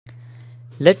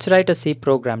Let's write a C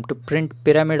program to print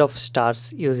pyramid of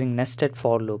stars using nested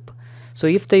for loop. So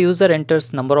if the user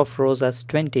enters number of rows as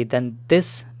 20, then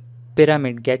this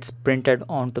pyramid gets printed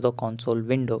onto the console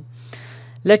window.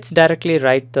 Let's directly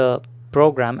write the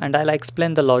program and I'll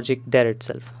explain the logic there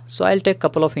itself. So I'll take a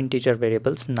couple of integer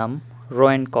variables num, row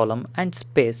and column, and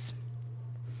space.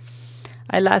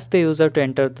 I'll ask the user to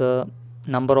enter the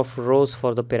number of rows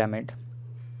for the pyramid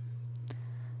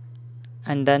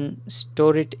and then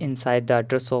store it inside the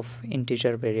address of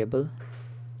integer variable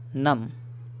num.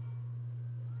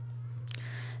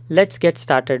 Let's get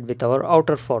started with our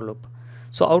outer for loop.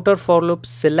 So outer for loop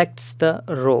selects the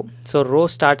row. So row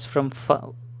starts from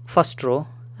first row,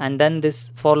 and then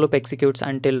this for loop executes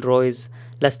until row is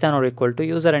less than or equal to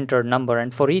user entered number,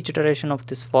 and for each iteration of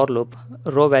this for loop,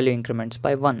 row value increments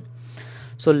by 1.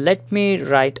 So let me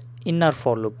write inner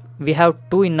for loop. We have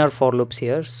two inner for loops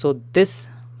here. So this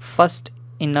first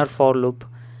inner for loop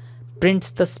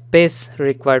prints the space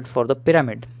required for the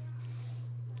pyramid.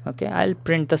 Okay, I'll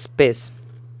print the space.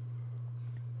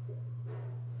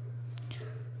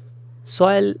 So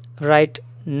I'll write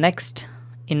next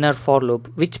inner for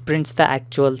loop which prints the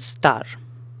actual star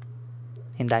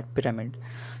in that pyramid.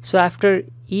 So after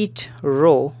each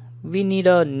row we need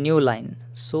a new line.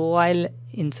 So I'll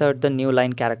insert the new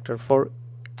line character for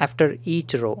after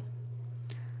each row.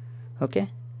 Okay,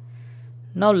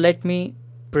 now let me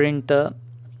write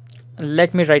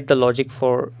the logic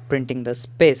for printing the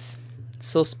space.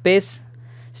 So space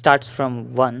starts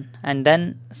from 1 and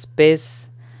then space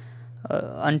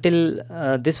until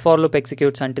this for loop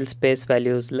executes until space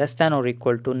value is less than or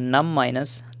equal to num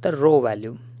minus the row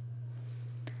value.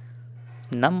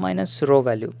 Num minus row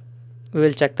value. We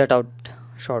will check that out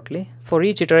shortly. For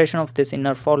each iteration of this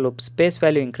inner for loop, space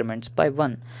value increments by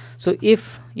 1. So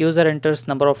if user enters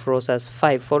number of rows as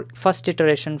 5, for first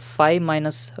iteration 5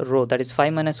 minus row, that is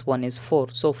 5 minus 1 is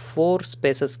 4. So 4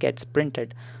 spaces gets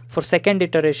printed. For second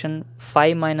iteration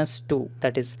 5 minus 2,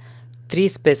 that is 3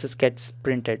 spaces gets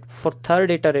printed. For third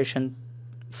iteration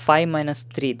 5 minus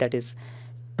 3, that is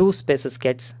 2 spaces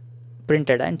gets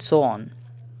printed, and so on.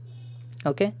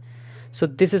 Okay, so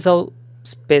this is how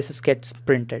spaces gets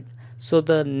printed. So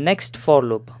the next for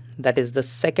loop, that is the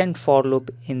second for loop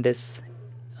in this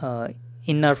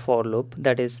inner for loop,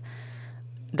 that is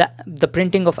the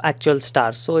printing of actual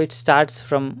stars. So it starts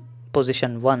from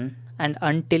position 1 and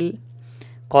until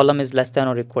column is less than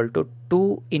or equal to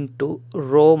 2 into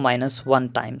row minus 1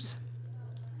 times.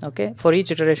 Okay, for each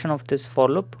iteration of this for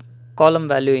loop, column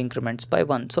value increments by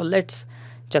 1. So let's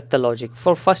check the logic.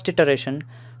 For first iteration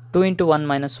 2 into 1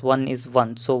 minus 1 is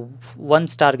 1, so 1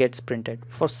 star gets printed.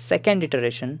 For second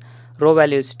iteration row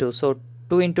value is 2, so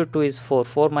 2 into 2 is 4,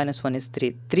 4 minus 1 is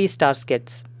 3, 3 stars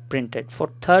gets printed. For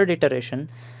third iteration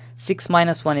 6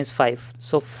 minus 1 is 5,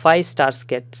 so 5 stars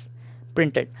gets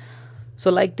printed.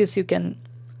 So like this you can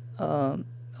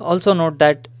also note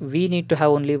that we need to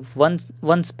have only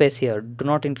one space here. Do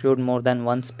not include more than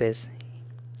one space.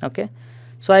 Okay,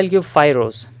 so I'll give 5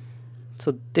 rows.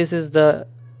 So this is the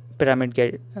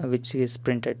pyramid which is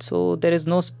printed. So there is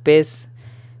no space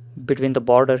between the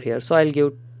border here. So I'll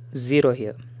give 0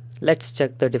 here. Let's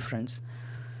check the difference.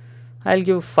 I'll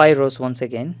give 5 rows once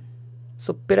again.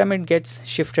 So pyramid gets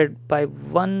shifted by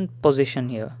 1 position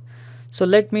here. So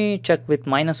let me check with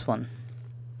minus 1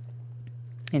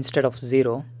 instead of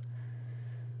 0.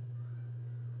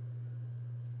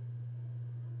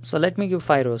 So let me give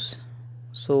 5 rows.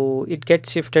 So it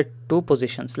gets shifted 2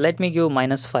 positions. Let me give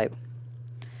minus 5.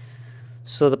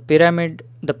 So the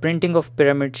printing of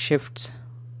pyramid shifts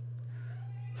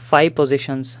 5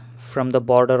 positions from the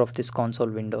border of this console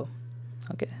window.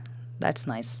 Okay, that's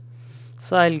nice.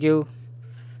 So I'll give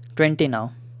 20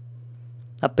 now,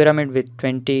 a pyramid with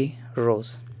 20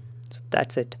 rows. So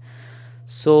that's it.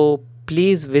 So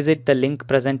please visit the link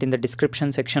present in the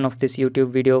description section of this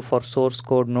YouTube video for source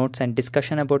code, notes and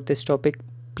discussion about this topic.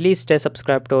 Please stay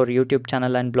subscribed to our YouTube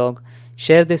channel and blog.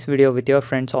 Share this video with your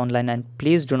friends online, and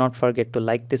please do not forget to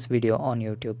like this video on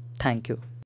YouTube. Thank you.